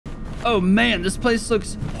Oh man, this place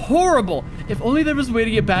looks horrible. If only there was a way to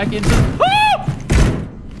get back into... Oh!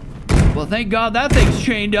 Well, thank God that thing's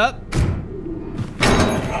chained up.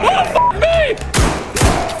 Oh, fuck me!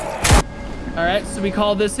 All right, so we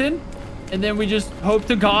call this in, and then we just hope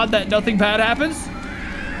to God that nothing bad happens.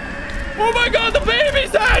 Oh my God, the baby's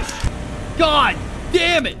hatched! God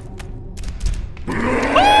damn it!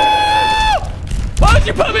 Why'd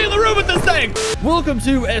you put me in the room with this thing? Welcome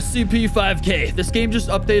to SCP-5K. This game just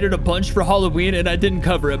updated a bunch for Halloween and I didn't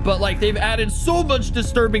cover it, but like they've added so much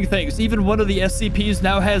disturbing things. Even one of the SCPs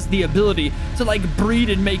now has the ability to like breed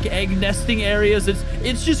and make egg nesting areas.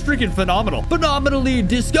 It's just freaking phenomenal. Phenomenally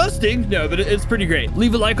disgusting. No, but it's pretty great.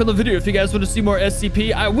 Leave a like on the video if you guys want to see more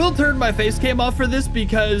SCP. I will turn my face cam off for this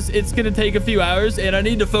because it's gonna take a few hours and I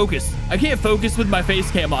need to focus. I can't focus with my face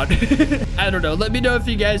cam on. I don't know. Let me know if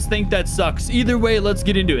you guys think that sucks. Either way, let's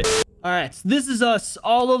get into it. All right, so this is us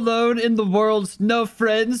all alone in the world. No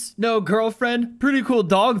friends, no girlfriend. Pretty cool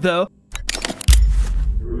dog, though.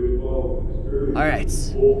 All right,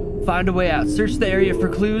 find a way out. Search the area for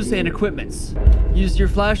clues and equipments. Use your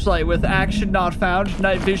flashlight with action not found.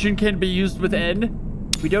 Night vision can be used with N.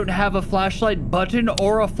 We don't have a flashlight button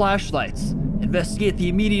or a flashlight. Investigate the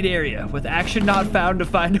immediate area with action not found to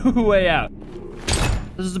find a way out.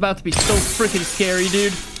 This is about to be so freaking scary,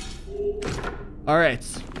 dude. All right.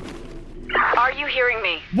 Are you hearing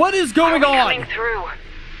me? What is going on? Coming through.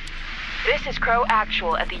 This is Crow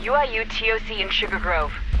Actual at the UIU TOC in Sugar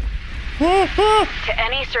Grove. To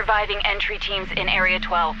any surviving entry teams in Area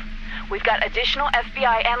 12, we've got additional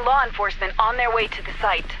FBI and law enforcement on their way to the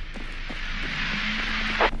site.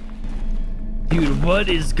 Dude, what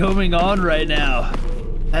is going on right now?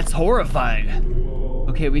 That's horrifying.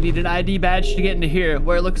 Okay, we need an ID badge to get into here,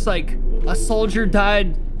 where it looks like a soldier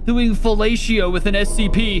died doing fellatio with an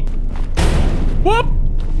SCP. Whoop!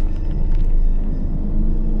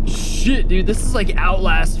 Shit, dude, this is like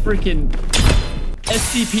Outlast freaking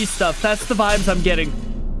SCP stuff. That's the vibes I'm getting.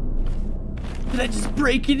 Did I just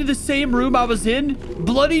break into the same room I was in?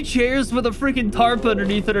 Bloody chairs with a freaking tarp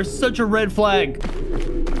underneath it are such a red flag.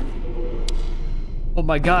 Oh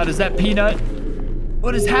my God, is that Peanut?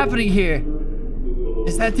 What is happening here?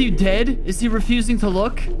 Is that dude dead? Is he refusing to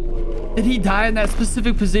look? Did he die in that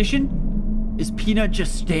specific position? Is Peanut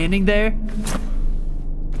just standing there?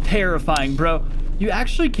 Terrifying, bro. You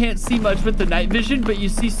actually can't see much with the night vision, but you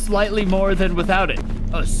see slightly more than without it.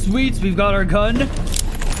 Oh, sweet. We've got our gun.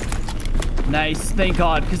 Nice. Thank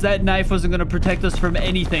God, because that knife wasn't going to protect us from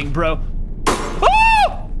anything, bro.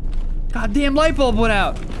 Oh! Goddamn light bulb went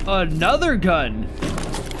out. Another gun.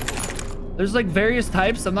 There's like various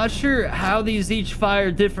types. I'm not sure how these each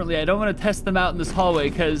fire differently. I don't want to test them out in this hallway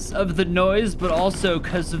because of the noise, but also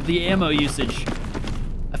because of the ammo usage.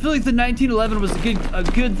 I feel like the 1911 was a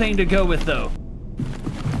good thing to go with, though.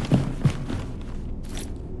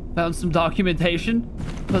 Found some documentation.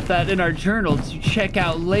 Put that in our journal to check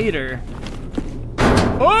out later.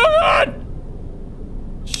 Oh, God!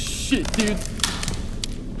 Shit, dude.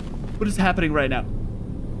 What is happening right now?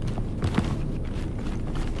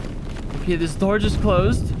 Okay, this door just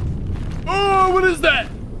closed. Oh, what is that?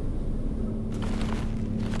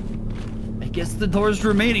 I guess the door's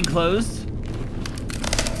remaining closed.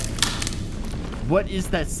 What is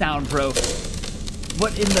that sound, bro?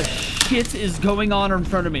 What in the shit is going on in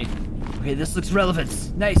front of me? Okay, this looks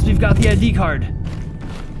relevant. Nice, we've got the ID card.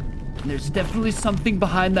 And there's definitely something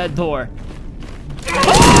behind that door.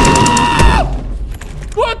 Oh!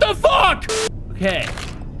 What the fuck? Okay.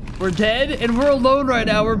 We're dead and we're alone right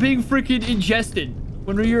now. We're being freaking ingested.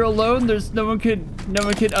 When you're alone, there's no one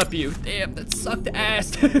could up you. Damn, that sucked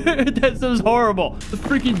ass. That was horrible. The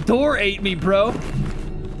freaking door ate me, bro.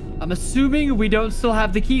 I'm assuming we don't still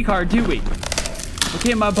have the key card, do we?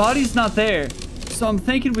 Okay, my body's not there. So I'm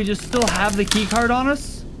thinking we just still have the key card on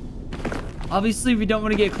us. Obviously, we don't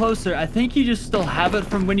want to get closer. I think you just still have it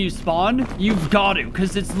from when you spawn. You've got to,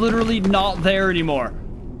 because it's literally not there anymore.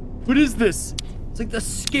 What is this? It's like the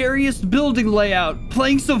scariest building layout.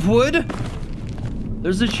 Planks of wood?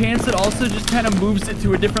 There's a chance it also just kind of moves it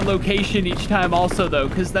to a different location each time also, though,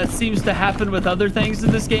 because that seems to happen with other things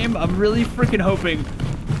in this game. I'm really freaking hoping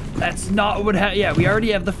that's not what yeah, we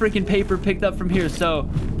already have the freaking paper picked up from here, so...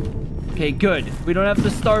 Okay, good. We don't have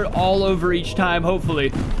to start all over each time,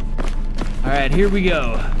 hopefully. All right, here we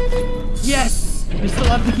go. Yes! We still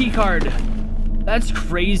have the key card. That's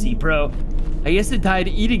crazy, bro. I guess it died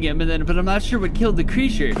eating him, but I'm not sure what killed the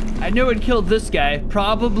creature. I know it killed this guy.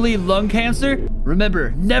 Probably lung cancer.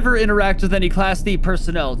 Remember, never interact with any Class D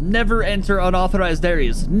personnel. Never enter unauthorized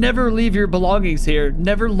areas. Never leave your belongings here.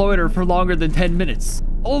 Never loiter for longer than 10 minutes.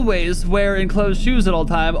 Always wear enclosed shoes at all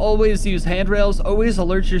time. Always use handrails. Always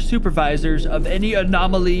alert your supervisors of any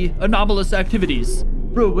anomalous activities.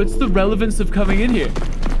 Bro, what's the relevance of coming in here?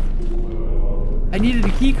 I needed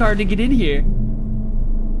a key card to get in here.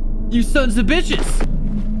 You sons of bitches!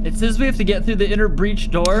 It says we have to get through the inner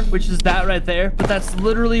breach door, which is that right there, but that's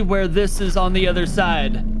literally where this is on the other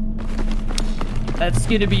side. That's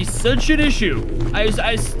gonna be such an issue.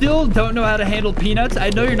 I still don't know how to handle Peanuts. I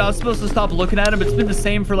know you're not supposed to stop looking at him. It's been the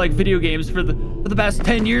same for like video games for the past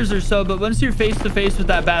 10 years or so, but once you're face to face with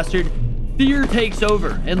that bastard, fear takes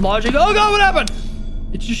over and logic. Oh god, what happened?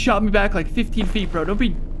 It just shot me back like 15 feet, bro. Don't be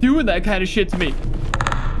doing that kind of shit to me.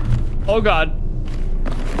 Oh god.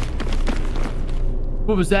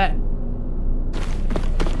 What was that?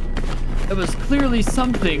 That was clearly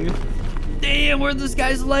something. Damn, where'd this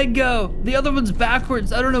guy's leg go? The other one's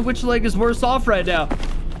backwards. I don't know which leg is worse off right now.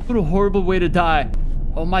 What a horrible way to die.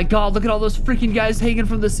 Oh my god, look at all those freaking guys hanging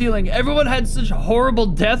from the ceiling. Everyone had such horrible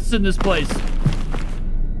deaths in this place.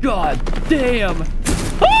 God damn.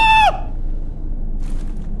 Ah!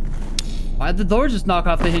 Why'd the door just knock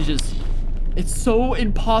off the hinges? It's so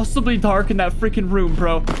impossibly dark in that freaking room,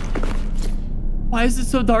 bro. Why is it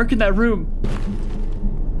so dark in that room?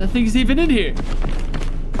 Nothing's even in here.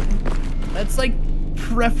 That's like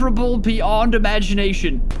preferable beyond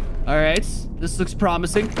imagination. All right, this looks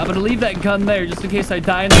promising. I'm gonna leave that gun there just in case I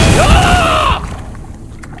die in the— ah!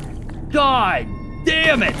 God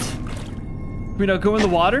damn it. Can we not go in the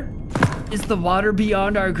water? Is the water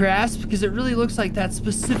beyond our grasp? Because it really looks like that's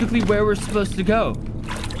specifically where we're supposed to go.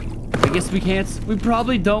 I guess we can't. We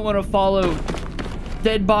probably don't want to follow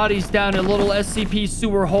dead bodies down a little SCP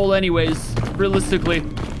sewer hole anyways, realistically.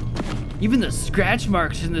 Even the scratch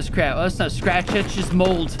marks in this crap. Oh, that's not scratch, that's just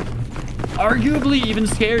mold. Arguably even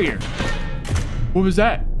scarier. What was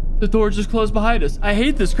that? The door just closed behind us. I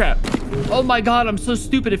hate this crap. Oh my god, I'm so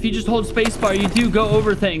stupid. If you just hold spacebar, you do go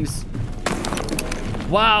over things.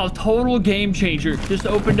 Wow, total game changer. Just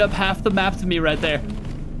opened up half the map to me right there.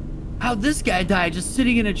 How'd this guy die? Just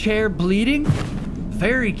sitting in a chair bleeding?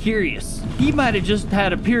 Very curious. He might have just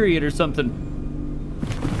had a period or something.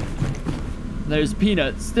 There's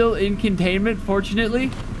Peanut, still in containment, fortunately.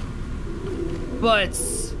 But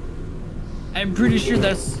I'm pretty sure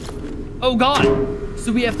that's— oh god!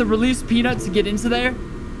 So we have to release Peanut to get into there?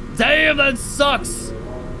 Damn, that sucks!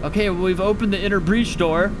 Okay, well, we've opened the inner breach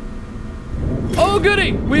door. Oh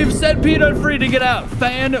goody! We've set Peanut free to get out.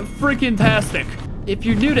 Fan-freaking-tastic. If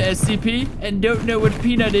you're new to SCP and don't know what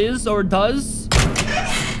Peanut is or does,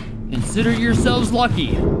 consider yourselves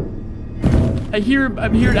lucky. I'm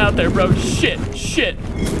hearing out there, bro. Shit.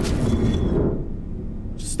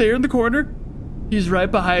 Just stay in the corner. He's right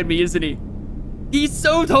behind me, isn't he? He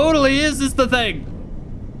so totally is the thing.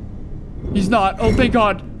 He's not. Oh, thank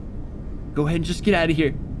God. Go ahead and just get out of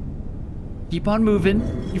here. Keep on moving,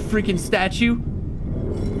 you freaking statue.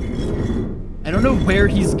 I don't know where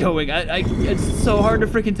he's going. It's so hard to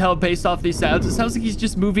freaking tell based off these sounds. It sounds like he's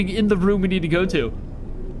just moving in the room we need to go to.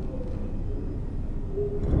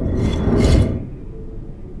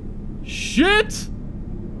 Shit!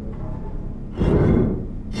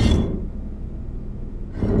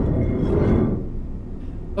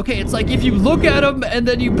 Okay, it's like if you look at him and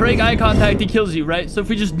then you break eye contact, he kills you, right? So if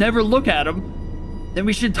we just never look at him, then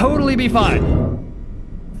we should totally be fine.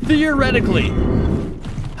 Theoretically.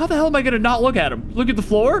 How the hell am I gonna not look at him? Look at the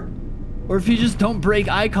floor? Or if you just don't break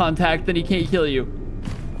eye contact, then he can't kill you.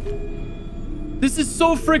 This is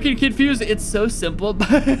so freaking confusing. It's so simple,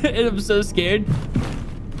 and I'm so scared.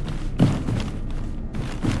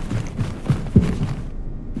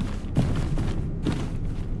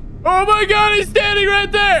 Oh my God, he's standing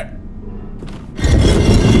right there!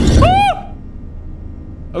 Ah!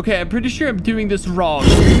 Okay, I'm pretty sure I'm doing this wrong.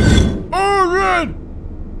 Oh, God!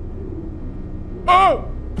 Oh!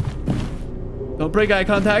 Don't break eye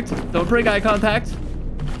contact. Don't break eye contact.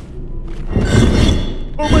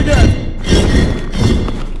 Oh my God!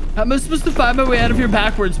 How am I supposed to find my way out of here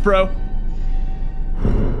backwards, bro?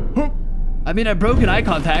 I mean, I broke an eye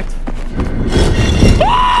contact.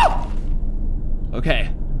 Ah! Okay.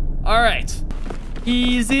 All right.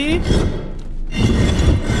 Easy.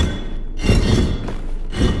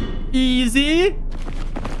 Easy.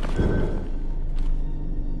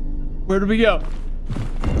 Where do we go?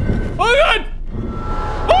 Oh, God!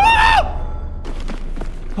 Ah!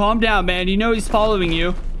 Calm down, man. You know he's following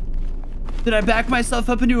you. Did I back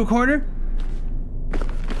myself up into a corner?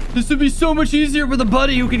 This would be so much easier with a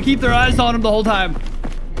buddy who can keep their eyes on him the whole time.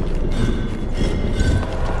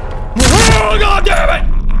 Oh, God damn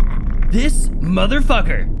it! This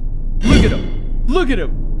motherfucker. Look at him. Look at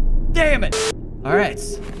him. Damn it. All right.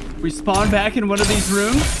 We spawn back in one of these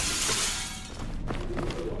rooms.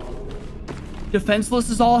 Defenseless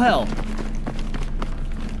as all hell.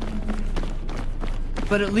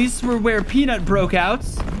 But at least we're where Peanut broke out.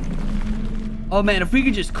 Oh man, if we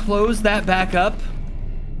could just close that back up,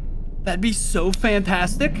 that'd be so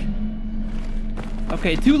fantastic.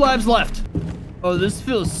 Okay, 2 lives left. Oh, this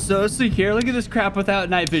feels so secure. Look at this crap without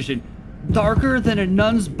night vision. Darker than a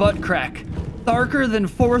nun's butt crack. Darker than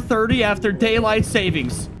 4:30 after daylight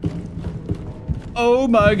savings. Oh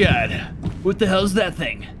my god. What the hell's that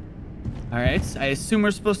thing? Alright, I assume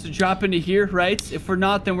we're supposed to drop into here, right? If we're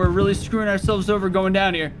not, then we're really screwing ourselves over going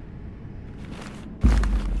down here.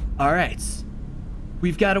 Alright.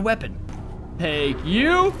 We've got a weapon. Take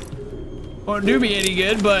you. Won't do me any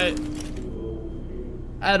good, but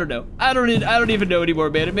I don't know. I don't even know anymore,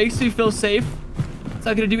 man. It makes me feel safe. It's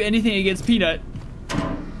not gonna do anything against Peanut.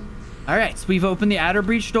 Alright, so we've opened the outer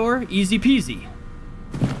breach door. Easy peasy.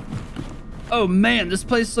 Oh man, this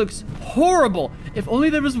place looks horrible. If only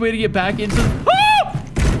there was a way to get back into... Ah!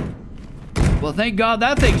 Well, thank God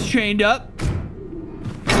that thing's chained up.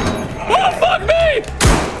 Oh, fuck me!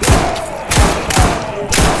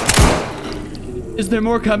 Is there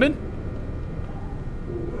more coming?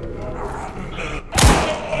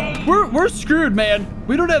 We're screwed, man.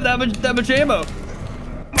 We don't have that much ammo.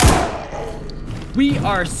 We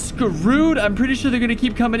are screwed. I'm pretty sure they're gonna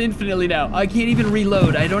keep coming infinitely now. I can't even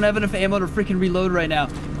reload. I don't have enough ammo to freaking reload right now.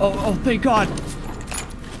 Oh, thank God.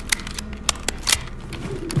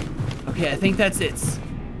 Okay, I think that's it.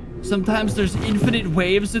 Sometimes there's infinite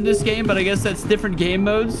waves in this game, but I guess that's different game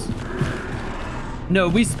modes. No,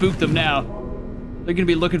 we spooked them now. They're gonna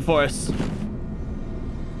be looking for us.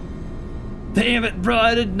 Damn it, bro.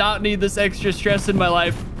 I did not need this extra stress in my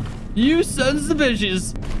life. You sons of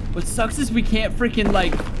bitches. What sucks is we can't freaking,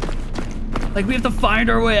 like we have to find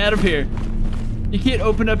our way out of here. You can't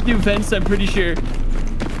open up new vents, I'm pretty sure.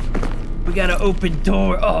 We got an open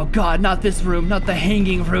door. Oh, God, not this room. Not the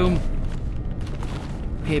hanging room.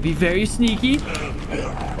 Okay, be very sneaky.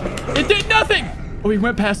 It did nothing! Oh, he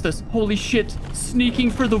went past us. Holy shit.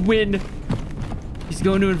 Sneaking for the win. He's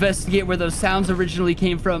going to investigate where those sounds originally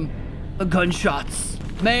came from. The gunshots.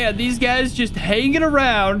 Man, these guys just hanging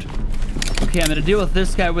around. Okay, I'm gonna deal with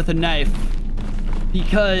this guy with a knife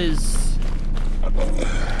because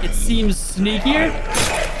it seems sneakier.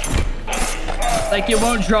 Like it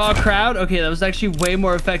won't draw a crowd. Okay, that was actually way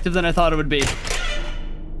more effective than I thought it would be.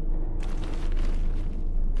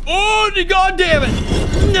 Oh, God damn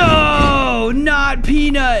it! No, not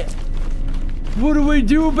Peanut. What do we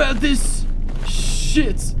do about this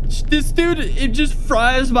shit? This dude, it just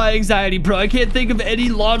fries my anxiety, bro. I can't think of any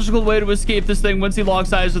logical way to escape this thing once he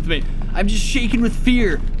locks eyes with me. I'm just shaking with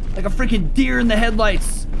fear, like a freaking deer in the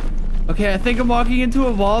headlights. Okay, I think I'm walking into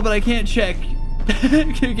a wall, but I can't check.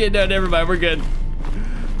 Okay, no, never mind. We're good.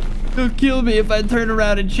 He'll kill me if I turn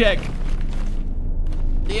around and check.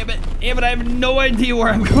 Damn it, I have no idea where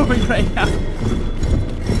I'm going right now.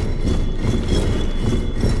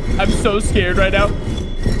 I'm so scared right now.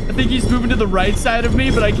 I think he's moving to the right side of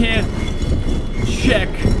me, but I can't check.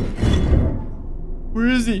 Where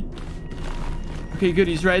is he? Okay, good.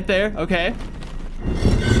 He's right there. Okay.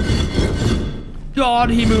 God,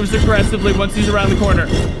 he moves aggressively once he's around the corner.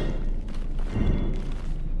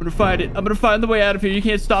 I'm gonna find it. I'm gonna find the way out of here. You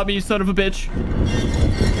can't stop me, you son of a bitch.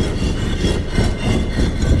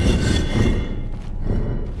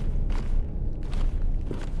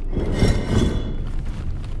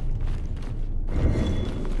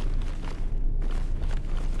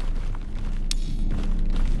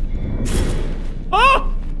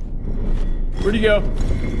 Oh! Where'd he go?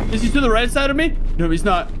 Is he to the right side of me? No, he's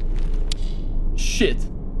not. Shit.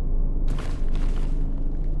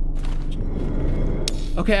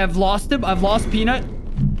 Okay, I've lost him. I've lost Peanut.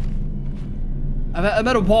 I'm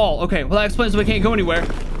at a wall. Okay, well, that explains why I can't go anywhere.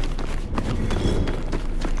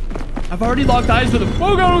 I've already locked eyes with him.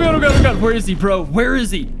 Oh, God, oh, God, oh, God, oh, God. Where is he, bro? Where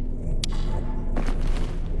is he?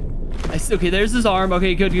 Okay, there's his arm.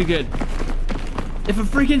 Okay, good, good, good. If a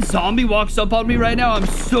freaking zombie walks up on me right now, I'm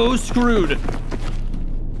so screwed.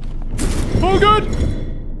 Oh, God.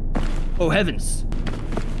 Oh, heavens.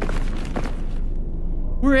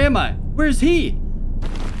 Where am I? Where's he?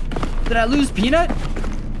 Did I lose Peanut?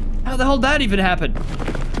 How the hell did that even happen?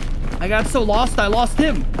 I got so lost, I lost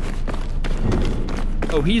him.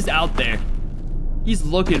 Oh, he's out there. He's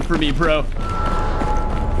looking for me, bro.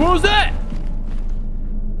 What was that?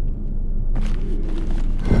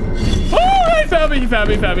 Oh, he found me. He found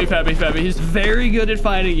me, found me, found me, found me. He's very good at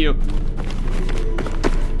finding you.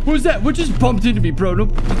 What was that? What just bumped into me, bro? No,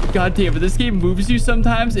 God damn it. This game moves you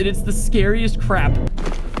sometimes, and it's the scariest crap.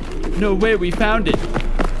 No way, we found it.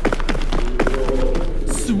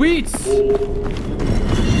 sweets.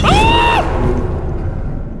 Ah!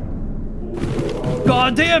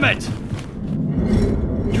 God damn it.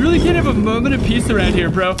 You really can't have a moment of peace around here,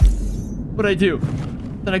 bro. What'd I do?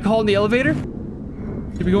 Did I call in the elevator?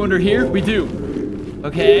 Did we go under here? We do.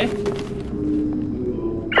 Okay. The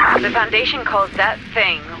Foundation calls that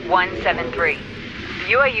thing 173.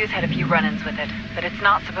 The UIU's had a few run-ins with it, but it's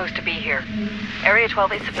not supposed to be here. Area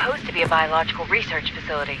 12 is supposed to be a biological research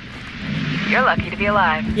facility. You're lucky to be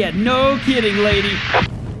alive. Yeah, no kidding, lady.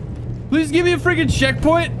 Please give me a freaking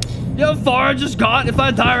checkpoint. You know how far I just got? If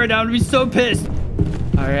I die right now, I'm gonna be so pissed.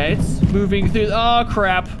 All right, moving through. Oh,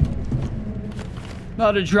 crap.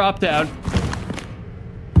 Not a drop down.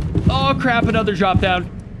 Oh, crap, another drop down.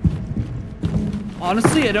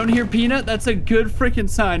 Honestly, I don't hear Peanut. That's a good freaking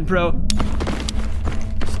sign, bro.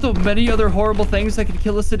 Still many other horrible things that could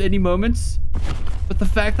kill us at any moments. But the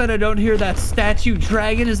fact that I don't hear that statue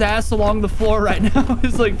dragging his ass along the floor right now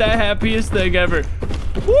is like the happiest thing ever.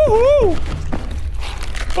 Woohoo!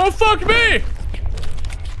 Oh, fuck me!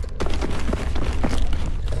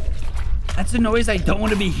 That's a noise I don't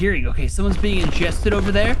want to be hearing. Okay, someone's being ingested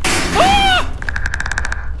over there.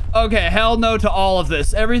 Ah! Okay, hell no to all of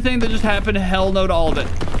this. Everything that just happened, hell no to all of it.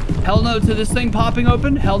 Hell no to this thing popping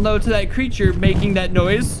open. Hell no to that creature making that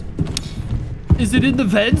noise. Is it in the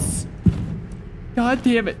vents? God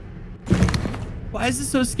damn it. Why is this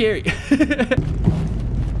so scary?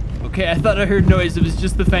 Okay, I thought I heard noise. It was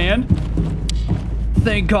just the fan.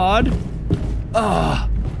 Thank God. Ah.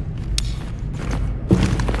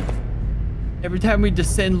 Every time we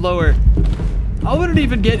descend lower, I wouldn't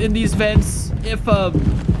even get in these vents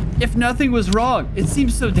if nothing was wrong. It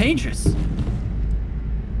seems so dangerous.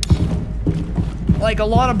 Like, a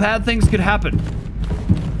lot of bad things could happen.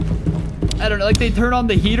 I don't know, like they turn on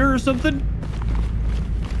the heater or something?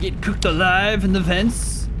 Get cooked alive in the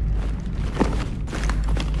vents?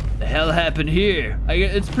 The hell happened here?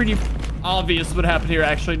 It's pretty obvious what happened here,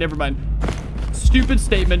 actually. Never mind. Stupid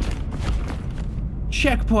statement.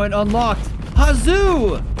 Checkpoint unlocked.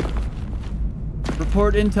 Hazoo!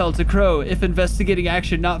 Report intel to Crow. If investigating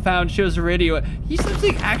action not found shows a radio. He said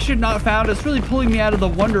something action not found. It's really pulling me out of the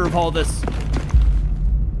wonder of all this.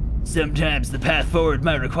 Sometimes the path forward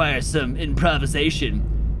might require some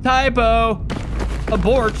improvisation. Typo.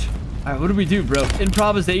 Abort. All right, what do we do, bro?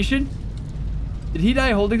 Improvisation? Did he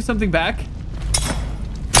die holding something back?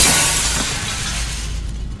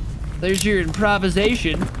 There's your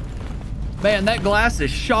improvisation. Man, that glass is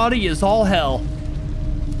shoddy as all hell.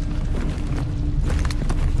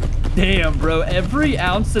 Damn, bro. Every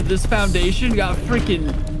ounce of this Foundation got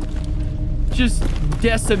freaking just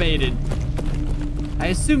decimated. I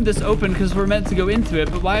assume this opened because we're meant to go into it,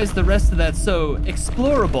 but why is the rest of that so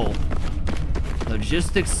explorable?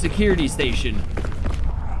 Logistics security station.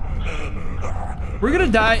 We're gonna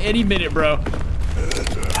die any minute, bro.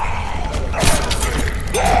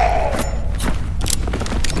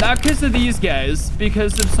 Not because of these guys,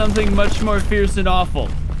 because of something much more fierce and awful.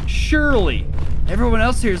 Surely. Everyone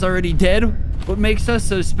else here is already dead. What makes us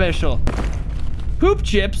so special? Poop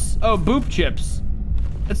chips? Oh, boop chips.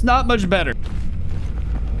 It's not much better.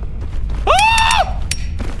 Ah!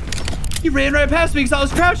 He ran right past me because I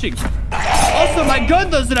was crouching. Also, my gun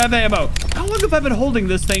doesn't have ammo. How long have I been holding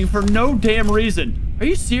this thing for no damn reason? Are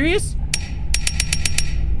you serious?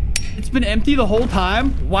 It's been empty the whole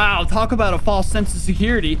time? Wow, talk about a false sense of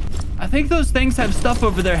security. I think those things have stuff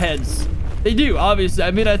over their heads. They do, obviously.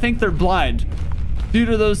 I mean, I think they're blind. Due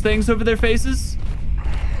to those things over their faces.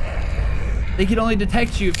 They can only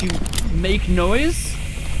detect you if you make noise,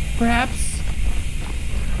 perhaps?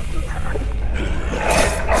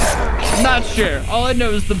 Not sure. All I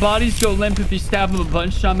know is the bodies go limp if you stab them a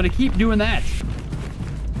bunch, so I'm gonna keep doing that.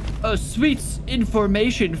 Oh, sweet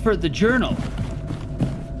information for the journal.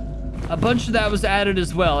 A bunch of that was added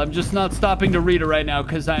as well. I'm just not stopping to read it right now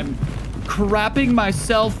because I'm crapping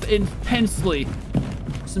myself intensely.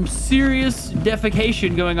 Some serious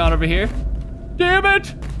defecation going on over here. Damn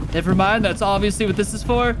it! Never mind, that's obviously what this is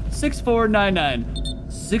for. 6499.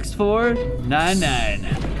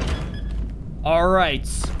 6499. All right.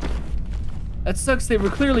 That sucks. They were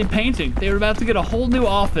clearly painting. They were about to get a whole new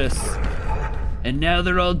office. And now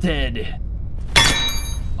they're all dead.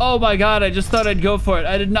 Oh my God, I just thought I'd go for it.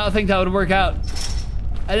 I did not think that would work out.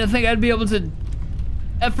 I didn't think I'd be able to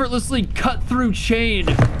effortlessly cut through chain.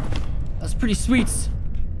 That's pretty sweet.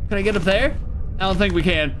 Can I get up there? I don't think we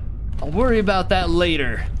can. I'll worry about that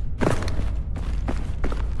later.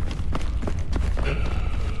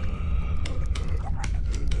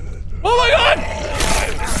 Oh my God!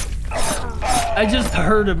 I just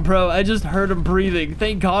heard him, bro. I just heard him breathing.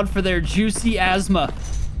 Thank God for their juicy asthma.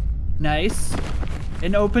 Nice.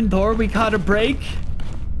 An open door we caught a break.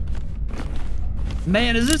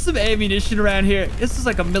 Man, is there some ammunition around here? This is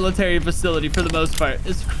like a military facility for the most part.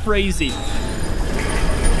 It's crazy.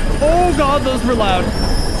 Oh God, those were loud.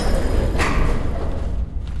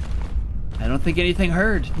 I don't think anything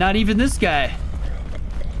heard. Not even this guy.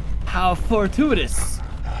 How fortuitous.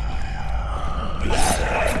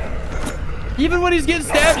 Even when he's getting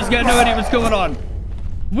stabbed, he's got no idea what's going on.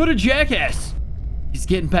 What a jackass. He's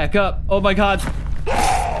getting back up. Oh my God.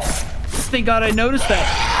 Thank God I noticed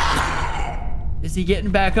that. Is he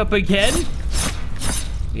getting back up again?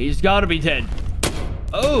 He's gotta be dead.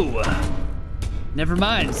 Oh. Never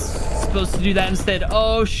mind. Supposed to do that instead.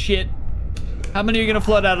 Oh shit. How many are gonna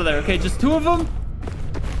flood out of there? Okay, just 2 of them?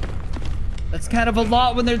 That's kind of a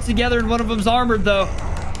lot when they're together and one of them's armored though.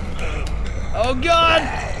 Oh God.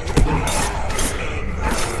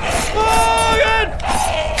 Oh God.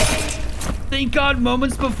 Thank God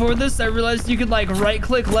moments before this, I realized you could like right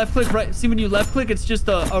click, left click, right. See when you left click, it's just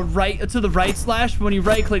a right to the right slash. When you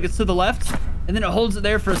right click, it's to the left. And then it holds it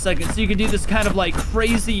there for a second. So you can do this kind of like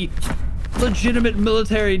crazy, legitimate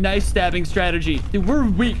military knife stabbing strategy. Dude, we're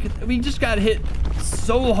weak. We just got hit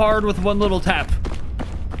so hard with one little tap.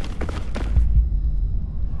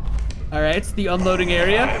 All right, it's the unloading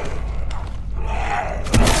area.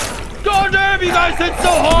 God damn, you guys hit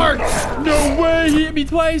so hard. No way, he hit me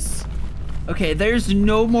twice. Okay, there's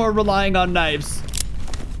no more relying on knives.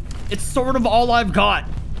 It's sort of all I've got.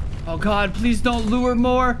 Oh God, please don't lure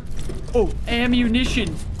more. Oh,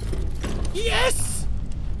 ammunition. Yes!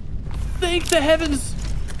 Thank the heavens.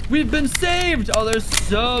 We've been saved. Oh, there's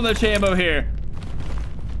so much ammo here.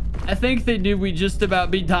 I think they knew we'd just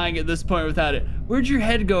about be dying at this point without it. Where'd your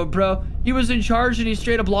head go, bro? He was in charge and he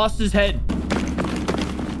straight up lost his head.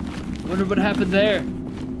 Wonder what happened there.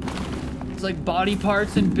 It's like body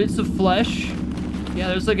parts and bits of flesh. Yeah,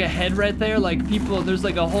 there's like a head right there. Like people, there's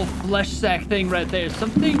like a whole flesh sack thing right there.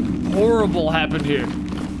 Something horrible happened here.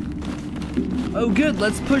 Oh, good.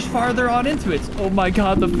 Let's push farther on into it. Oh my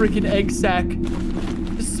God, the freaking egg sack.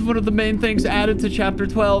 This is one of the main things added to chapter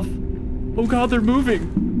 12. Oh God, they're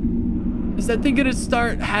moving. Is that thing gonna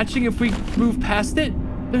start hatching if we move past it?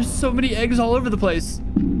 There's so many eggs all over the place.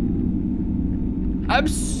 I'm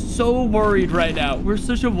so worried right now. We're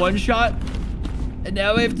such a one-shot. And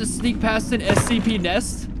now we have to sneak past an SCP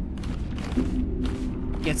nest.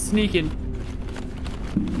 Get sneaking.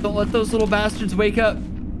 Don't let those little bastards wake up.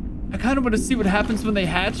 I kind of want to see what happens when they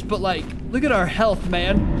hatch, but like, look at our health,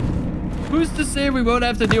 man. Who's to say we won't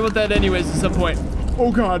have to deal with that anyways at some point?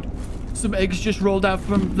 Oh God. Some eggs just rolled out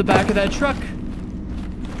from the back of that truck.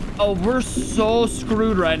 Oh, we're so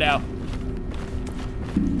screwed right now.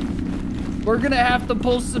 We're gonna have to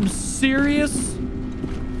pull some serious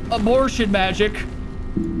abortion magic.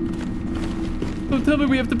 Don't tell me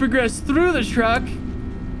we have to progress through the truck.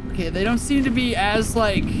 Okay, they don't seem to be as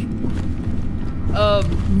like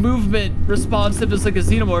movement responsive as like a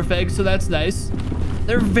xenomorph egg, so that's nice.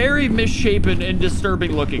 They're very misshapen and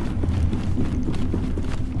disturbing looking.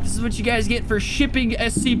 This is what you guys get for shipping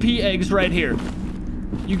SCP eggs right here.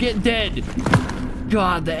 You get dead.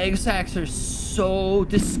 God, the egg sacs are so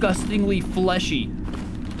disgustingly fleshy.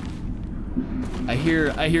 I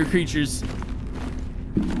hear creatures.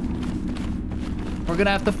 We're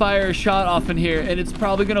gonna have to fire a shot off in here, and it's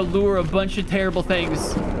probably gonna lure a bunch of terrible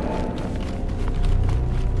things.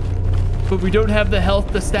 But we don't have the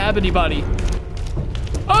health to stab anybody.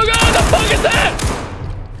 Oh God, what the fuck is that?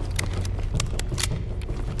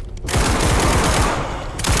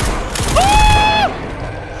 Ah!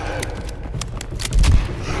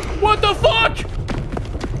 What the fuck?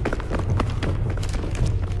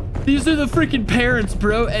 These are the freaking parents,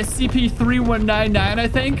 bro. SCP-3199, I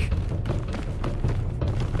think.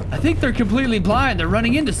 I think they're completely blind. They're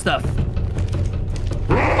running into stuff.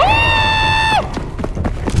 Ah!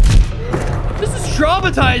 This is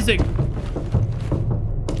traumatizing.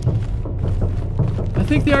 I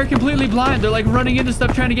think they are completely blind. They're like running into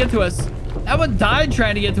stuff trying to get to us. That one died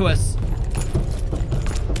trying to get to us.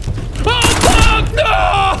 Oh, fuck! No!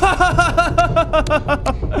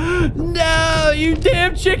 No, you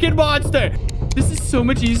damn chicken monster. This is so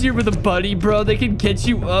much easier with a buddy, bro. They can get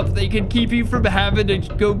you up. They can keep you from having to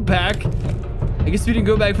go back. I guess we didn't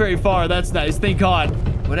go back very far. That's nice. Thank God.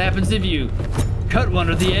 What happens if you cut one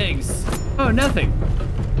of the eggs? Oh, nothing.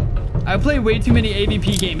 I play way too many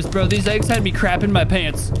AVP games, bro. These eggs had me crapping my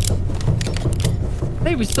pants.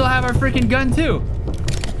 Hey, we still have our freaking gun, too.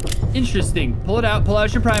 Interesting. Pull it out. Pull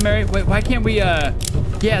out your primary. Wait, why can't we, Yeah,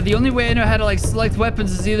 the only way I know how to, like, select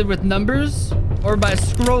weapons is either with numbers or by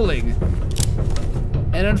scrolling.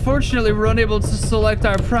 And unfortunately, we're unable to select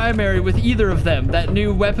our primary with either of them. That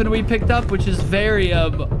new weapon we picked up, which is very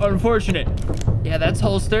unfortunate. Yeah, that's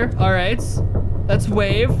holster. All right. That's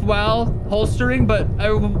wave while holstering, but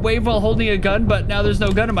I wave while holding a gun, but now there's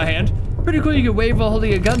no gun in my hand. Pretty cool you can wave while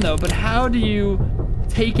holding a gun, though, but how do you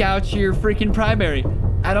take out your freaking primary?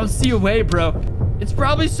 I don't see a way, bro. It's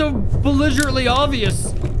probably so belligerently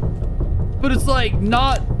obvious, but it's like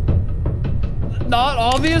not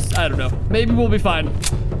obvious. I don't know. Maybe we'll be fine.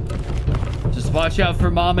 Just watch out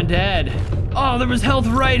for mom and dad. Oh, there was health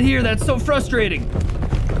right here. That's so frustrating.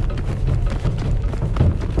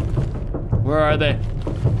 Where are they?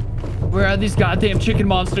 Where are these goddamn chicken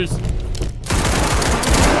monsters?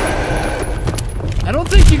 I don't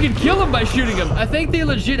think you can kill them by shooting them. I think they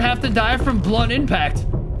legit have to die from blunt impact.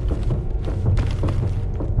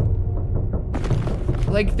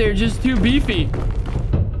 Like they're just too beefy.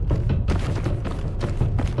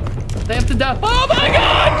 They have to die. Oh my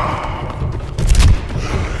god!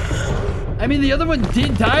 I mean, the other one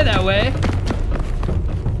did die that way.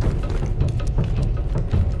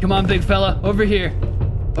 Come on, big fella. Over here.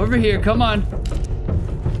 Over here. Come on.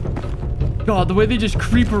 God, the way they just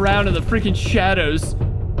creep around in the freaking shadows.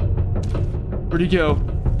 Where'd he go?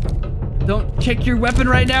 Don't check your weapon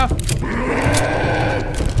right now.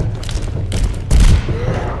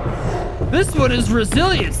 This one is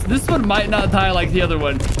resilience. This one might not die like the other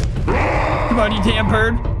one. Come on, you damn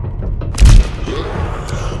bird.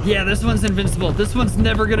 Yeah, this one's invincible. This one's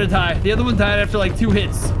never gonna die. The other one died after like 2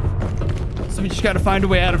 hits. So we just gotta find a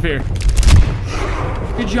way out of here.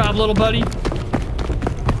 Good job, little buddy.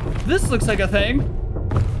 This looks like a thing.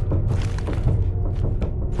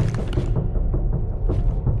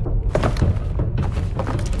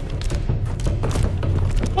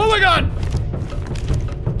 Oh my god!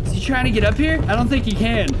 Is he trying to get up here? I don't think he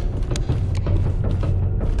can.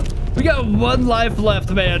 We got 1 life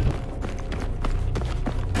left, man.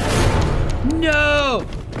 No!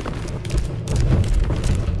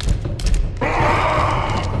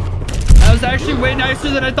 That was actually way nicer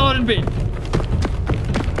than I thought it'd be.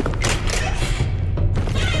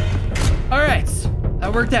 All right,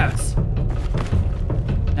 that worked out.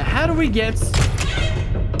 Now, how do we get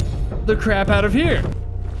the crap out of here?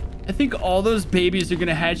 I think all those babies are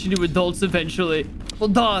gonna hatch into adults eventually. Well,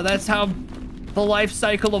 duh, that's how the life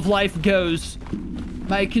cycle of life goes.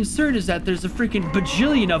 My concern is that there's a freaking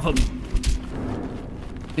bajillion of them.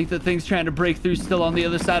 I think the thing's trying to break through still on the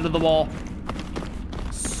other side of the wall.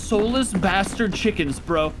 Soulless bastard chickens,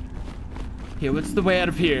 bro. Okay, what's the way out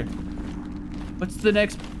of here? What's the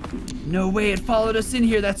next? No way, it followed us in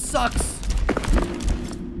here. That sucks.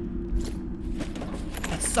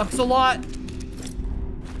 That sucks a lot.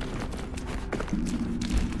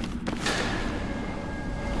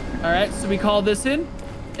 All right, so we call this in,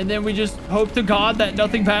 and then we just hope to God that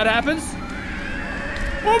nothing bad happens.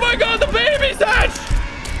 Oh my god, the baby's hatched!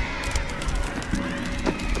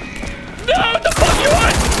 No, what the fuck you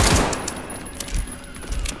want?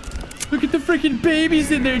 Look at the freaking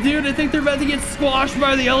babies in there, dude. I think they're about to get squashed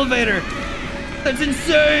by the elevator. That's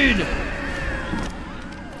insane.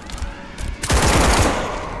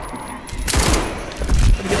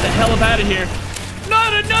 Gotta get the hell up out of here.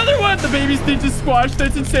 Not another one. The babies did just squash.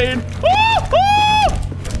 That's insane. Oh, oh!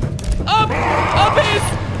 Up is.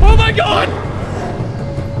 Oh my god.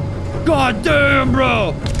 God damn,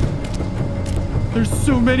 bro. There's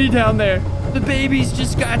so many down there. The babies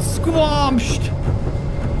just got squamshed.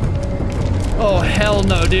 Oh, hell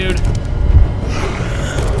no, dude.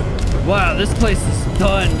 Wow, this place is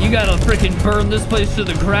done. You gotta freaking burn this place to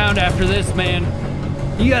the ground after this, man.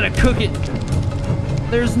 You gotta cook it.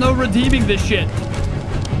 There's no redeeming this shit.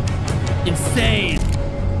 Insane.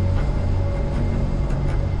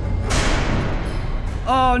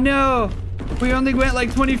 Oh, no. We only went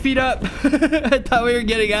like 20 feet up. I thought we were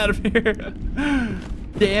getting out of here.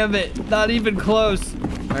 Damn it. Not even close.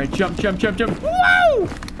 All right, jump, jump, jump, jump. Woo!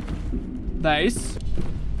 Nice.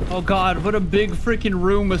 Oh, God. What a big freaking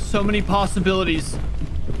room with so many possibilities.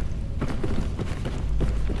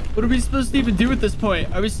 What are we supposed to even do at this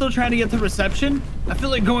point? Are we still trying to get to reception? I feel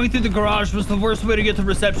like going through the garage was the worst way to get to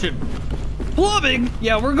reception. Plumbing?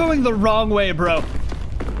 Yeah, we're going the wrong way, bro.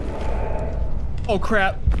 Oh,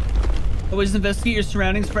 crap. Always investigate your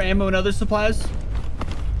surroundings for ammo and other supplies.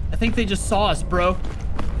 I think they just saw us, bro.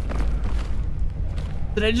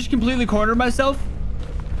 Did I just completely corner myself?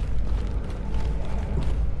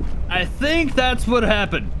 I think that's what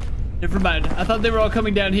happened. Never mind. I thought they were all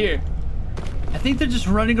coming down here. I think they're just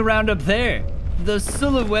running around up there. The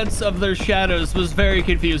silhouettes of their shadows was very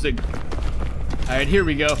confusing. All right, here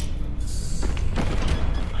we go.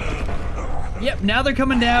 Yep, now they're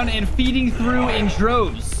coming down and feeding through in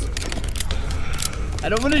droves. I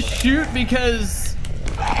don't want to shoot because...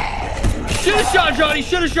 Should've shot, Johnny!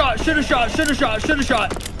 Should've shot! Should've shot! Should've shot! Should've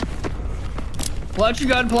shot! Pull out your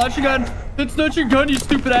gun! Pull out your gun! That's not your gun, you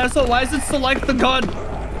stupid asshole! Why does it select the gun?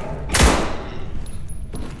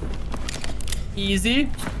 Easy.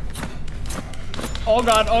 Oh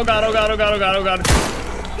god, oh god, oh god, oh god, oh god, oh god.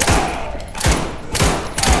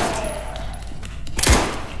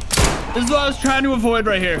 This is what I was trying to avoid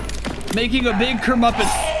right here. Making a big kermuppet.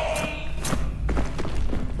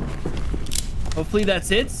 Hopefully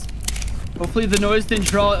that's it. Hopefully the noise didn't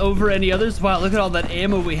draw over any others. Wow, look at all that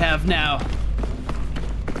ammo we have now.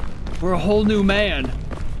 We're a whole new man.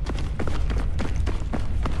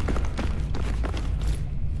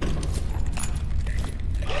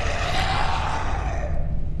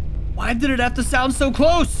 Why did it have to sound so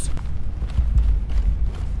close?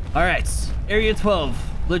 All right, Area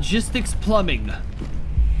 12, logistics plumbing.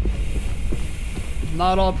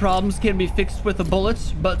 Not all problems can be fixed with a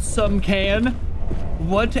bullet, but some can.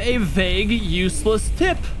 What a vague, useless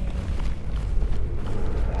tip.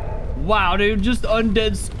 Wow, dude, just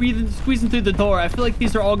undead squeezing through the door. I feel like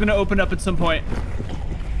these are all gonna open up at some point.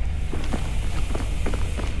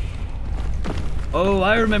 Oh,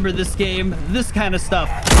 I remember this game. This kind of stuff.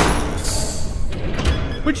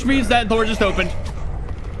 Which means that door just opened.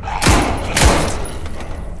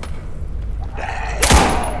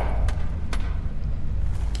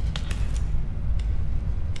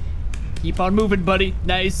 Keep on moving, buddy.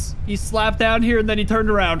 Nice. He slapped down here and then he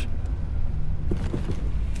turned around.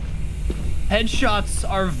 Headshots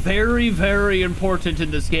are very, very important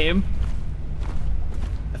in this game.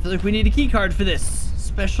 I feel like we need a key card for this.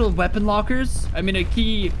 Special weapon lockers? I mean, a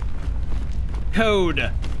key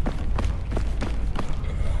code.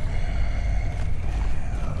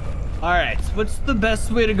 Alright, what's the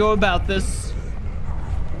best way to go about this?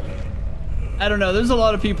 I don't know, there's a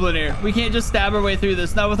lot of people in here. We can't just stab our way through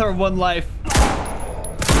this, not with our one life.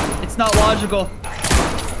 It's not logical.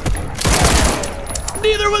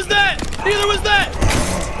 Neither was that! Neither was that!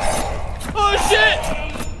 Oh shit!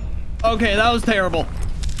 Okay, that was terrible.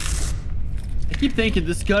 I keep thinking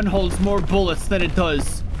this gun holds more bullets than it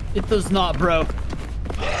does. It does not, bro.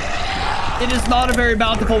 It is not a very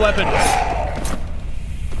bountiful weapon.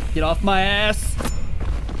 Get off my ass.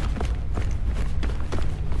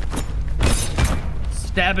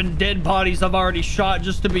 Stabbing dead bodies I've already shot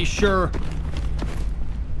just to be sure.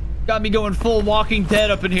 Got me going full Walking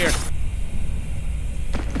Dead up in here.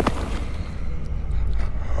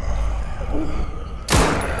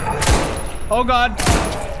 Oh god.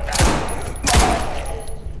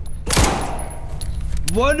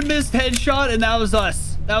 One missed headshot and that was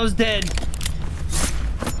us. That was dead.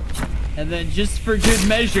 And then just for good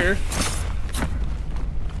measure,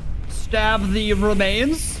 stab the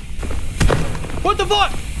remains. What the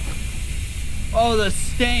fuck? Oh, the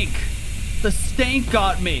stank. The stank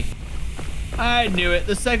got me. I knew it.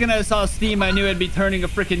 The second I saw steam, I knew I'd be turning a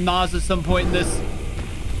freaking nose at some point in this.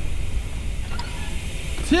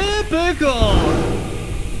 Typical.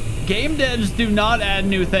 Game devs do not add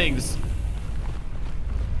new things.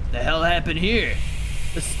 The hell happened here?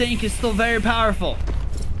 The stank is still very powerful.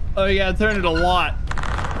 Oh, you gotta turn it a lot.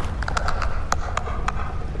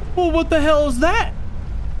 Well, what the hell is that?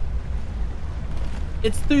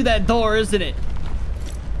 It's through that door, isn't it?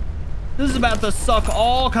 This is about to suck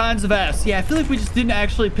all kinds of ass. Yeah, I feel like we just didn't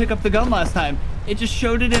actually pick up the gun last time. It just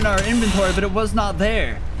showed it in our inventory, but it was not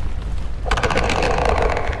there.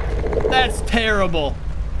 That's terrible.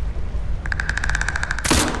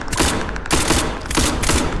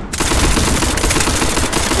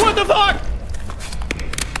 What the fuck?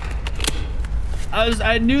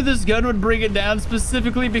 I knew this gun would bring it down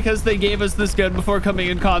specifically because they gave us this gun before coming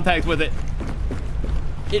in contact with it.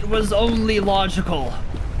 It was only logical.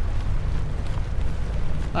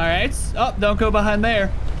 Alright. Oh, don't go behind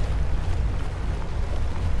there.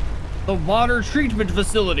 The water treatment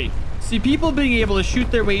facility. See, people being able to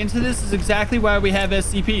shoot their way into this is exactly why we have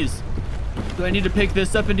SCPs. Do I need to pick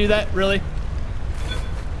this up and do that? Really?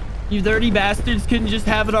 You dirty bastards couldn't just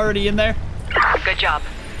have it already in there? Good job.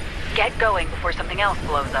 Get going before something else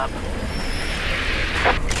blows up.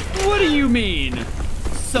 What do you mean?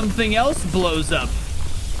 Something else blows up?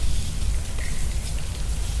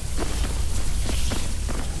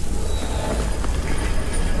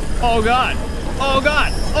 Oh god! Oh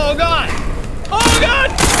god! Oh god! Oh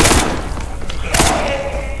god!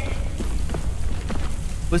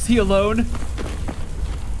 Was he alone?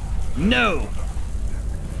 No!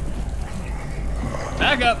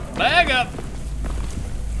 Back up! Back up!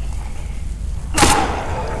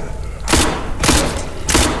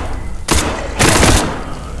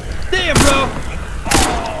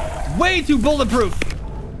 way too bulletproof.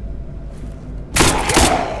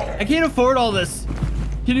 I can't afford all this.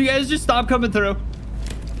 Can you guys just stop coming through?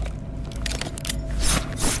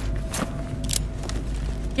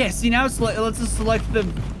 Yeah, see, now it's lets us select the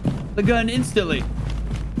gun instantly.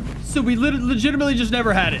 So we legitimately just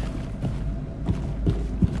never had it.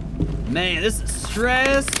 Man, this is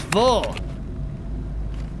stressful.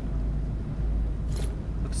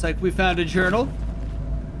 Looks like we found a journal.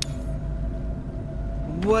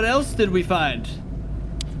 What else did we find?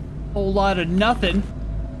 Whole lot of nothing.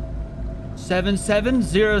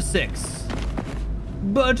 7706.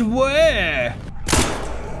 But where?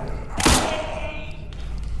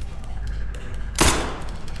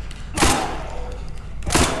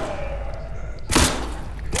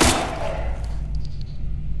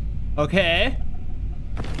 Okay.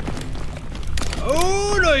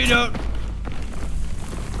 Oh, no, you don't.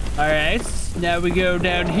 All right. Now we go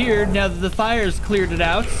down here, now that the fire's cleared it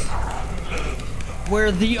out,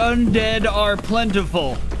 where the undead are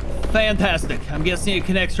plentiful. Fantastic. I'm guessing it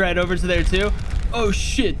connects right over to there too. Oh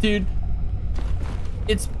shit, dude.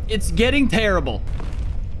 It's getting terrible.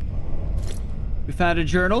 We found a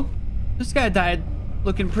journal. This guy died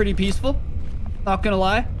looking pretty peaceful. Not gonna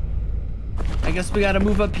lie. I guess we gotta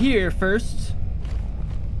move up here first.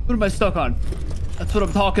 What am I stuck on? That's what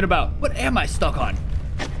I'm talking about. What am I stuck on?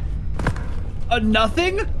 A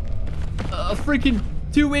nothing? A freaking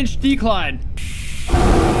 2-inch decline.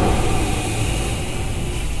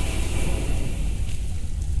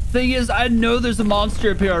 Thing is, I know there's a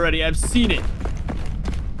monster up here already. I've seen it.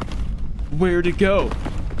 Where'd it go?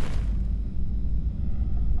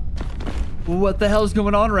 What the hell's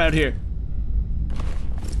going on around here?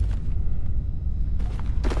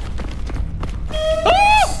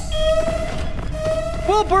 Ah!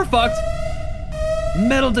 Well, we're fucked.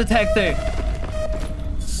 Metal detector.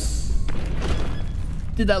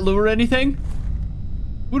 Did that lure anything?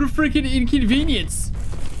 What a freaking inconvenience.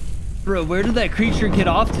 Bro, where did that creature get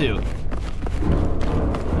off to?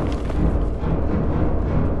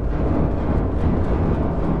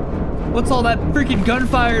 What's all that freaking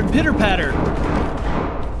gunfire and pitter-patter?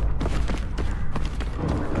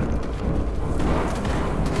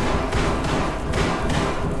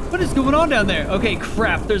 What is going on down there? Okay,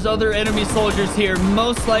 crap. There's other enemy soldiers here.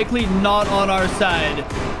 Most likely not on our side.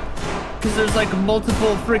 Because there's like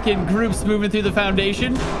multiple freaking groups moving through the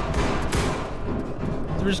Foundation. So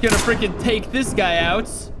we're just gonna freaking take this guy out.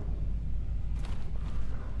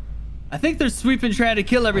 I think they're sweeping trying to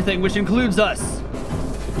kill everything, which includes us.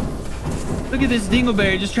 Look at this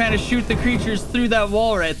dingleberry just trying to shoot the creatures through that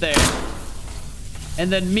wall right there.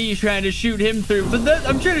 And then me trying to shoot him through. But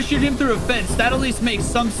I'm trying to shoot him through a fence. That at least makes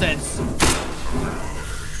some sense.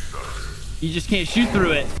 You just can't shoot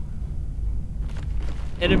through it.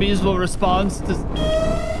 Enemies will respond to...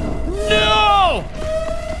 No!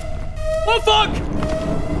 Oh, fuck!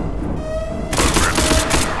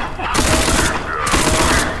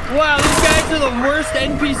 Wow, these guys are the worst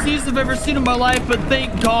NPCs I've ever seen in my life, but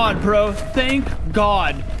thank God, bro. Thank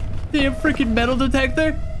God. Damn freaking metal detector.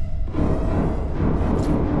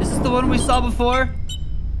 Is this the one we saw before?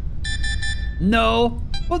 No.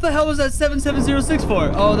 What the hell was that 7706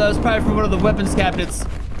 for? Oh, that was probably from one of the weapons cabinets.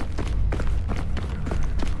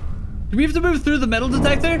 Do we have to move through the metal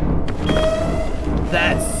detector?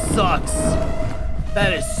 That sucks.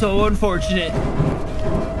 That is so unfortunate.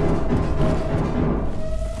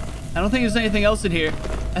 I don't think there's anything else in here.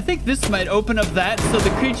 I think this might open up that so the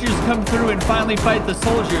creatures come through and finally fight the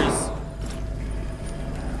soldiers.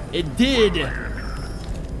 It did.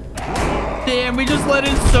 Damn, we just let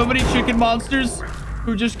in so many chicken monsters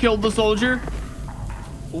who just killed the soldier.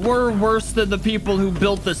 We're worse than the people who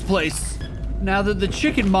built this place. Now that the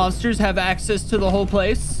chicken monsters have access to the whole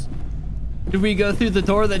place, do we go through the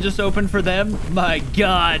door that just opened for them? My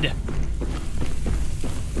God.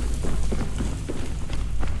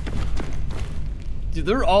 Dude,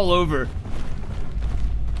 they're all over.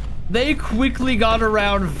 They quickly got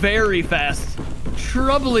around very fast.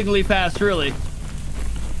 Troublingly fast, really.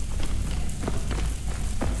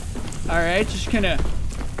 Alright, just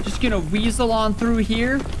gonna weasel on through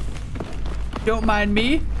here. Don't mind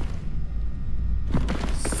me.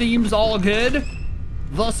 Seems all good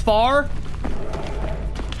thus far.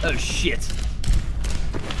 Oh shit.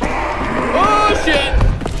 Oh shit.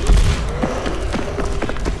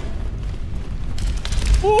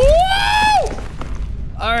 Woo!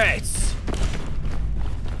 All right.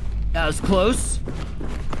 That was close.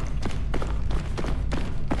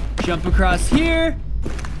 Jump across here.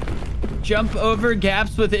 Jump over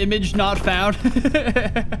gaps with image not found.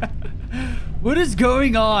 What is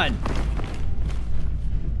going on?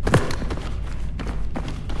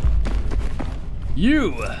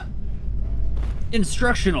 You.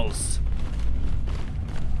 Instructionals.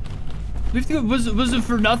 We have to go, was it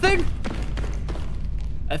for nothing?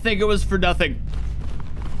 I think it was for nothing.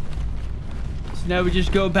 So now we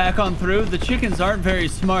just go back on through. The chickens aren't very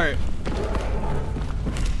smart.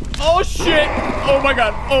 Oh shit! Oh my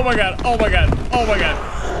god! Oh my god! Oh my god! Oh my god!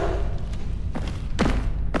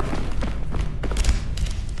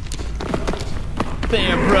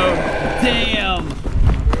 Damn, bro. Damn.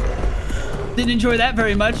 Didn't enjoy that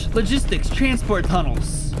very much. Logistics, transport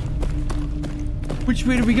tunnels. Which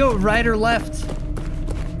way do we go? Right or left?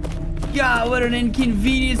 God, what an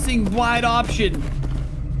inconveniencing wide option.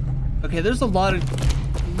 Okay, there's a lot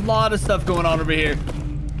of stuff going on over here.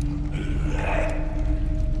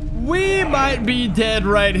 We might be dead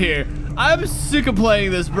right here. I'm sick of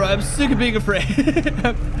playing this, bro. I'm sick of being afraid.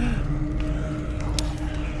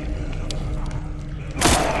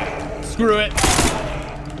 Screw it.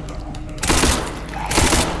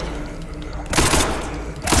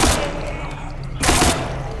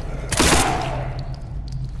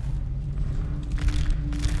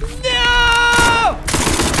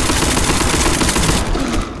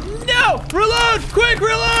 Reload! Quick,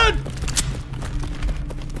 reload!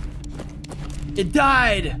 It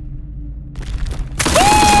died.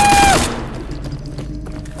 Ah!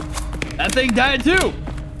 That thing died too.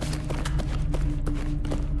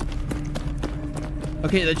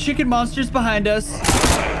 Okay, the chicken monster's behind us.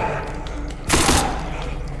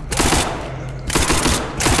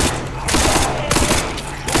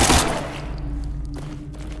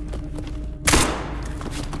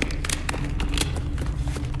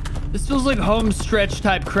 This feels like home stretch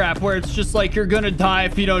type crap where it's just like you're gonna die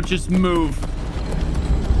if you don't just move.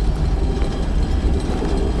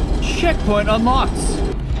 Checkpoint unlocked.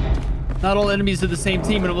 Not all enemies are the same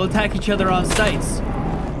team and will attack each other on sights.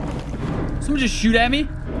 Someone just shoot at me?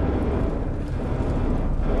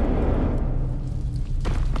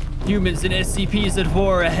 Humans and SCPs at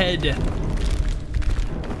war ahead.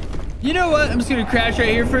 You know what? I'm just gonna crash right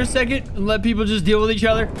here for a second and let people just deal with each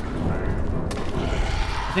other.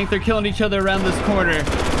 I think they're killing each other around this corner.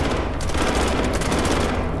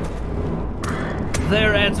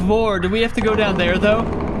 They're at war. Do we have to go down there, though?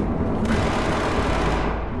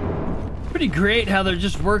 Pretty great how they're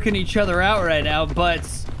just working each other out right now, but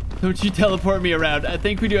don't you teleport me around. I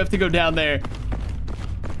think we do have to go down there.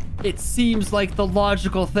 It seems like the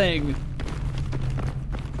logical thing.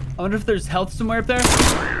 I wonder if there's health somewhere up there.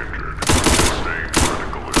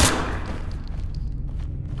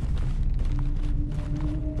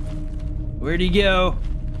 Where'd he go?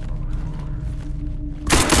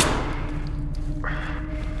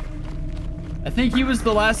 I think he was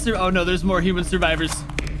the last oh no, there's more human survivors.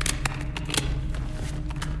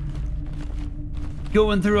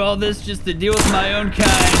 Going through all this just to deal with my own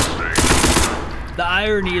kind. The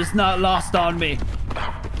irony is not lost on me.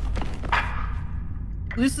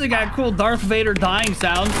 At least they got cool Darth Vader dying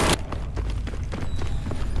sounds.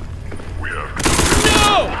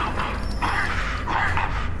 No!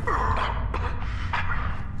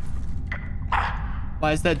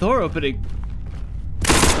 Why is that door opening?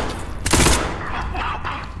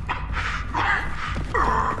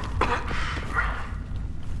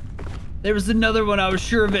 There was another one, I was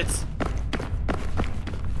sure of it.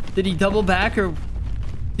 Did he double back or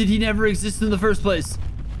did he never exist in the first place?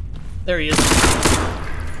 There he is.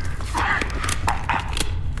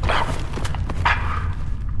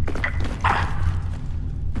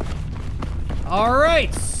 All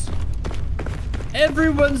right.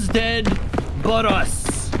 Everyone's dead but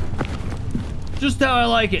us. Just how I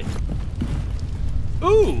like it.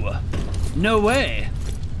 Ooh, no way.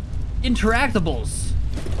 Interactables.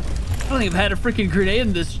 I don't think I've had a freaking grenade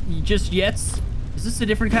in this just yet. Is this a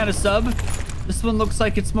different kind of sub? This one looks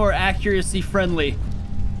like it's more accuracy friendly.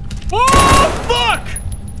 Oh, fuck!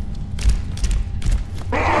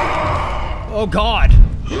 Oh, God.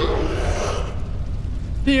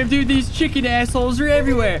 Damn, dude, these chicken assholes are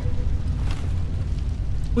everywhere.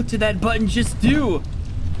 What did that button just do?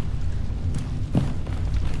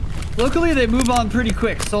 Luckily, they move on pretty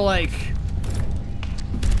quick, so, like...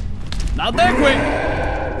 Not that quick!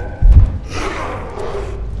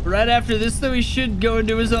 Right after this, though, he should go and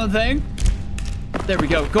do his own thing. There we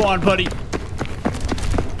go. Go on, buddy.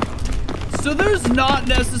 So there's not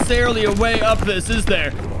necessarily a way up this, is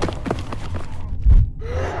there?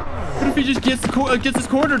 What if he just gets his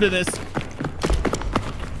corner to this?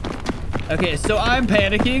 Okay, so I'm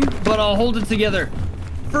panicking, but I'll hold it together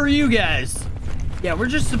for you guys. Yeah, we're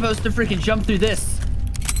just supposed to freaking jump through this.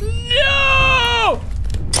 No!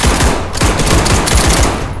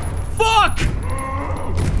 Fuck!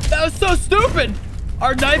 That was so stupid.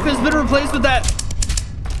 Our knife has been replaced with that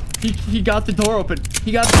He got the door open.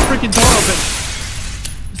 He got the freaking door open.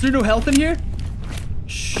 Is there no health in here?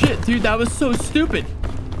 Shit, dude, that was so stupid.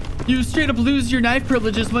 You straight up lose your knife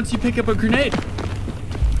privileges once you pick up a grenade.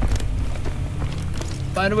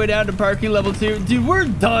 Find a way down to parking level 2. Dude, we're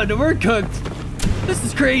done. We're cooked. This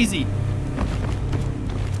is crazy.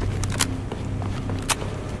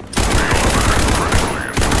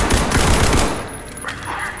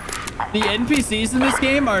 The NPCs in this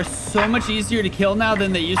game are so much easier to kill now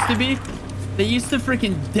than they used to be. They used to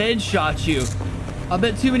freaking dead shot you. I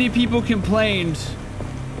bet too many people complained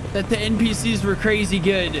that the NPCs were crazy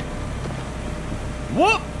good.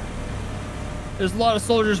 Whoop! There's a lot of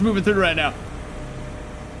soldiers moving through right now.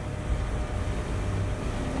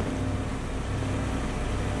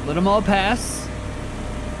 Let them all pass.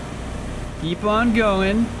 Keep on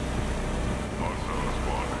going.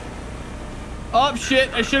 Oh, shit.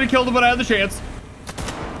 I should have killed him when I had the chance.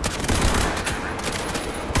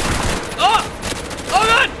 Oh! Oh,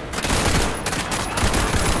 God!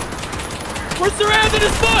 We're surrounded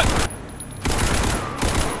as fuck!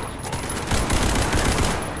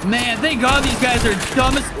 Man, thank God these guys are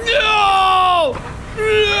dumb as... No!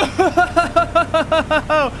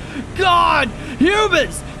 No! God!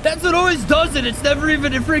 Humans! That's what always does it. It's never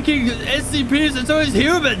even a freaking SCPs. It's always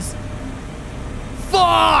humans.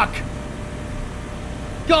 Fuck!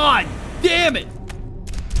 God damn it!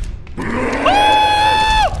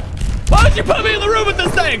 Ah! Why'd you put me in the room with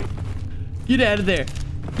this thing? Get out of there.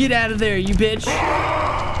 Get out of there, you bitch.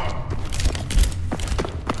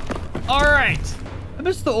 Alright. I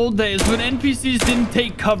miss the old days when NPCs didn't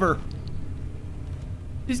take cover.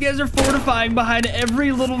 These guys are fortifying behind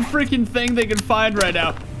every little freaking thing they can find right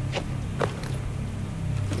now.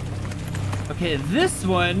 Okay, this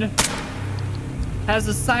one has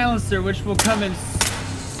a silencer, which will come in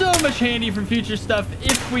so much handy for future stuff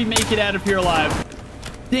if we make it out of here alive.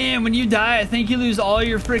 Damn, when you die, I think you lose all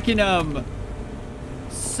your freaking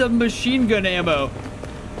submachine gun ammo.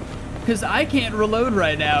 Because I can't reload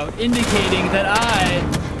right now, indicating that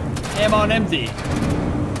I am on empty.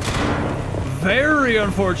 Very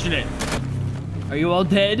unfortunate. Are you all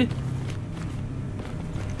dead?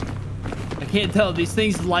 I can't tell. These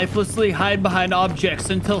things lifelessly hide behind objects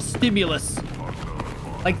until stimulus.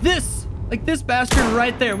 Like this. Like this bastard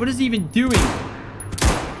right there. What is he even doing?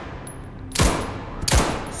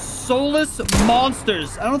 Soulless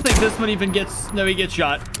monsters. I don't think this one even gets... No, he gets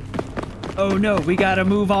shot. Oh no, we gotta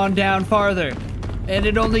move on down farther. And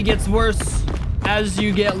it only gets worse as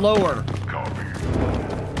you get lower.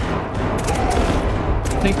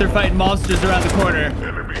 I think they're fighting monsters around the corner.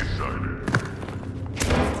 Enemy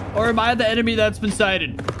sighted. Or am I the enemy that's been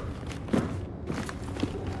sighted?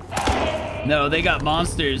 No, they got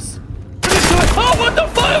monsters. Oh, what the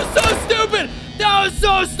fuck? That was so stupid! That was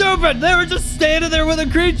so stupid! They were just standing there with a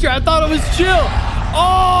creature. I thought it was chill.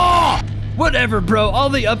 Oh! Whatever, bro. All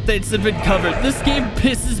the updates have been covered. This game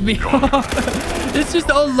pisses me off. It's just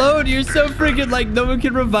alone. You're so freaking like no one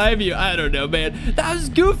can revive you. I don't know, man. That was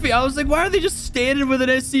goofy. I was like, why are they just standing with an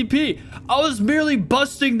SCP? I was merely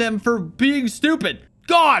busting them for being stupid.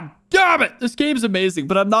 God damn it. This game's amazing,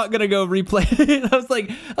 but I'm not going to go replay it. I was like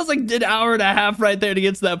an hour and a half right there to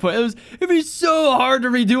get to that point. It'd be so hard to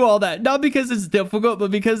redo all that. Not because it's difficult,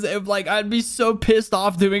 but because I'd be so pissed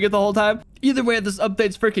off doing it the whole time. Either way, this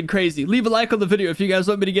update's freaking crazy. Leave a like on the video if you guys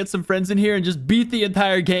want me to get some friends in here and just beat the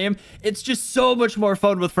entire game. It's just so much more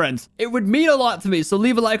fun with friends. It would mean a lot to me, so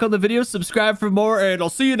leave a like on the video, subscribe for more, and I'll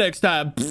see you next time.